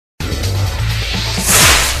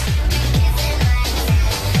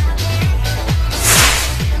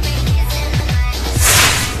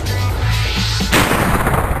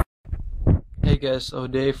guys,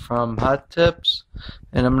 O'Day from Hot Tips,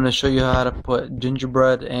 and I'm going to show you how to put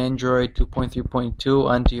Gingerbread Android 2.3.2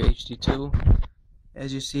 onto your HD2.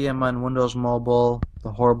 As you see, I'm on Windows Mobile,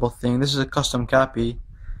 the horrible thing. This is a custom copy,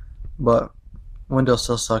 but Windows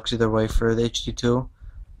still sucks either way for the HD2. So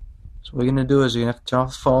what you're going to do is you're going to have to turn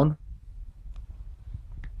off the phone.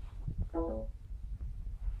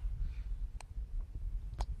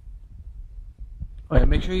 Alright,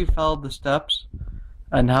 make sure you follow the steps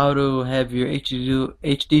on how to have your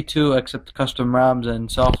HD2 accept custom ROMs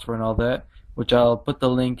and software and all that, which I'll put the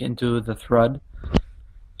link into the thread.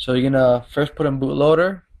 So you're gonna first put in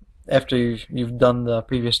bootloader after you've done the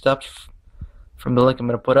previous steps from the link I'm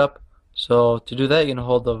gonna put up. So to do that, you're gonna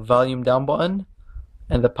hold the volume down button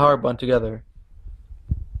and the power button together,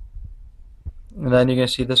 and then you're gonna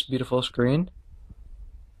see this beautiful screen.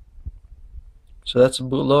 So that's a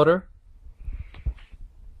bootloader.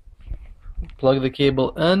 Plug the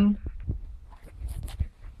cable in.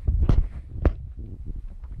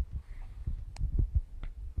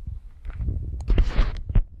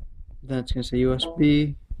 Then it's going to say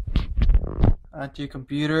USB. Onto your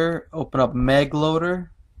computer, open up MagLoader.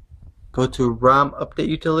 Go to ROM update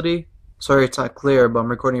utility. Sorry it's not clear, but I'm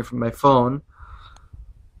recording it from my phone.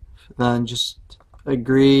 Then just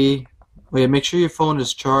agree. Wait, make sure your phone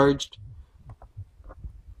is charged.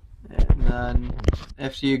 And then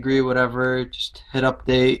after you agree, whatever, just hit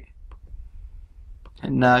update,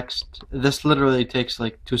 hit next. This literally takes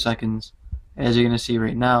like 2 seconds, as you're gonna see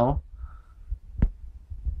right now.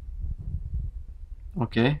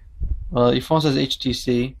 Okay, well, your phone says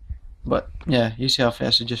HTC, but yeah, you see how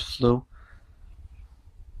fast it just flew.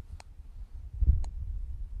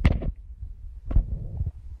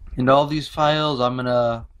 And all these files, I'm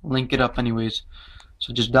gonna link it up anyways,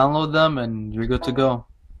 so just download them and you're good to go.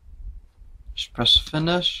 Just press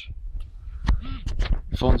finish.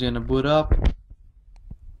 Your phone's gonna boot up.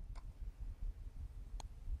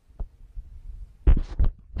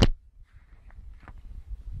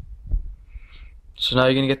 So now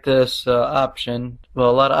you're gonna get this option, well,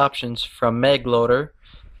 a lot of options from MagLoader.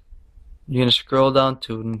 You're gonna scroll down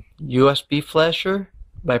to USB flasher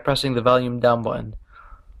by pressing the volume down button.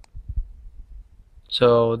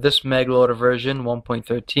 So this MagLoader version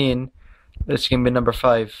 1.13, it's gonna be number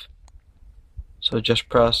 5. So just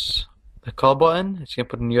press the call button. It's going to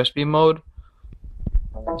put in USB mode.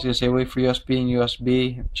 It's going to say wait for USB and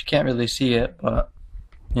USB. You can't really see it, but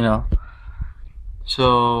you know.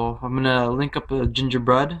 So I'm going to link up a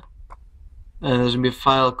Gingerbread, and there's going to be a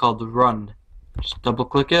file called run. Just double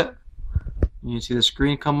click it. You can see the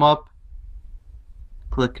screen come up.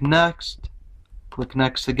 Click next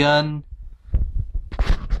again,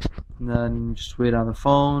 and then just wait on the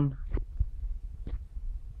phone.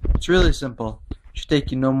 It's really simple. It should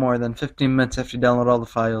take you no more than 15 minutes after you download all the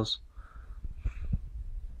files.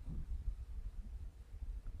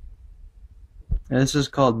 And this is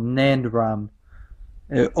called NAND ROM.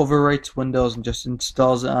 It overwrites Windows and just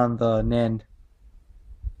installs it on the NAND.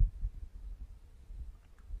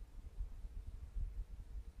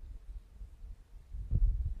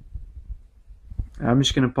 I'm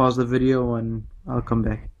just going to pause the video and I'll come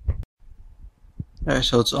back. Alright,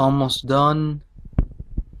 so it's almost done.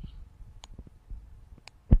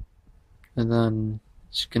 And then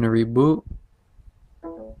it's gonna reboot.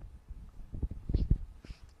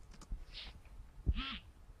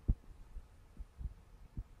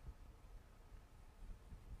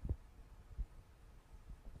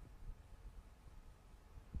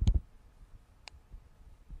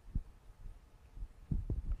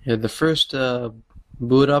 Yeah, the first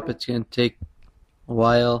boot up, it's gonna take a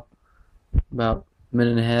while, about a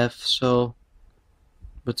minute and a half, so,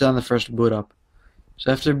 but it's on the first boot up.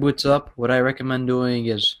 So after it boots up, what I recommend doing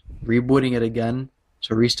is rebooting it again,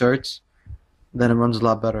 so restarts, then it runs a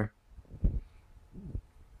lot better.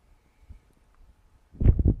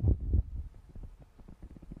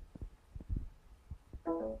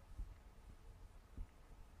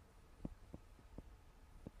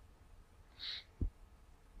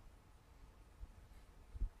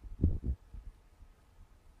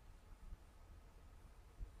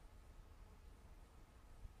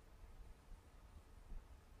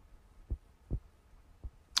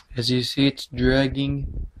 As you see, it's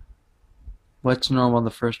dragging. What's normal on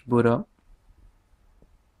the first boot up.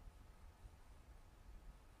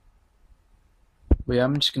 But yeah,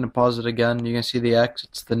 I'm just going to pause it again. You can see the X.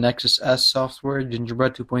 It's the Nexus S software,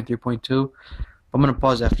 Gingerbread 2.3.2. I'm going to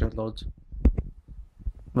pause after it loads.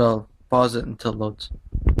 Well, pause it until it loads.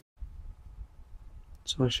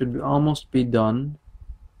 So it should almost be done.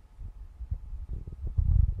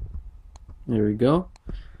 There we go.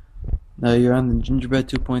 Now you're on the Gingerbread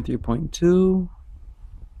 2.3.2.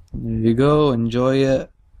 There you go. Enjoy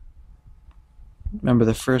it. Remember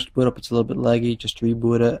the first boot up, it's a little bit laggy. Just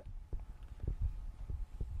reboot it.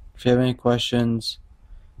 If you have any questions,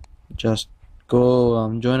 just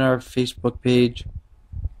go join our Facebook page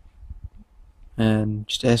and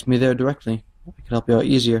just ask me there directly. I can help you out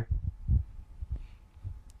easier.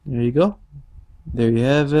 There you go. There you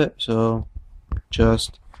have it. So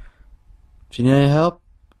just, if you need any help,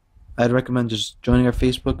 I'd recommend just joining our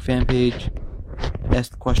Facebook fan page,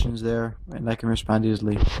 ask the questions there, and I can respond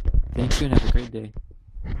easily. Thank you and have a great day.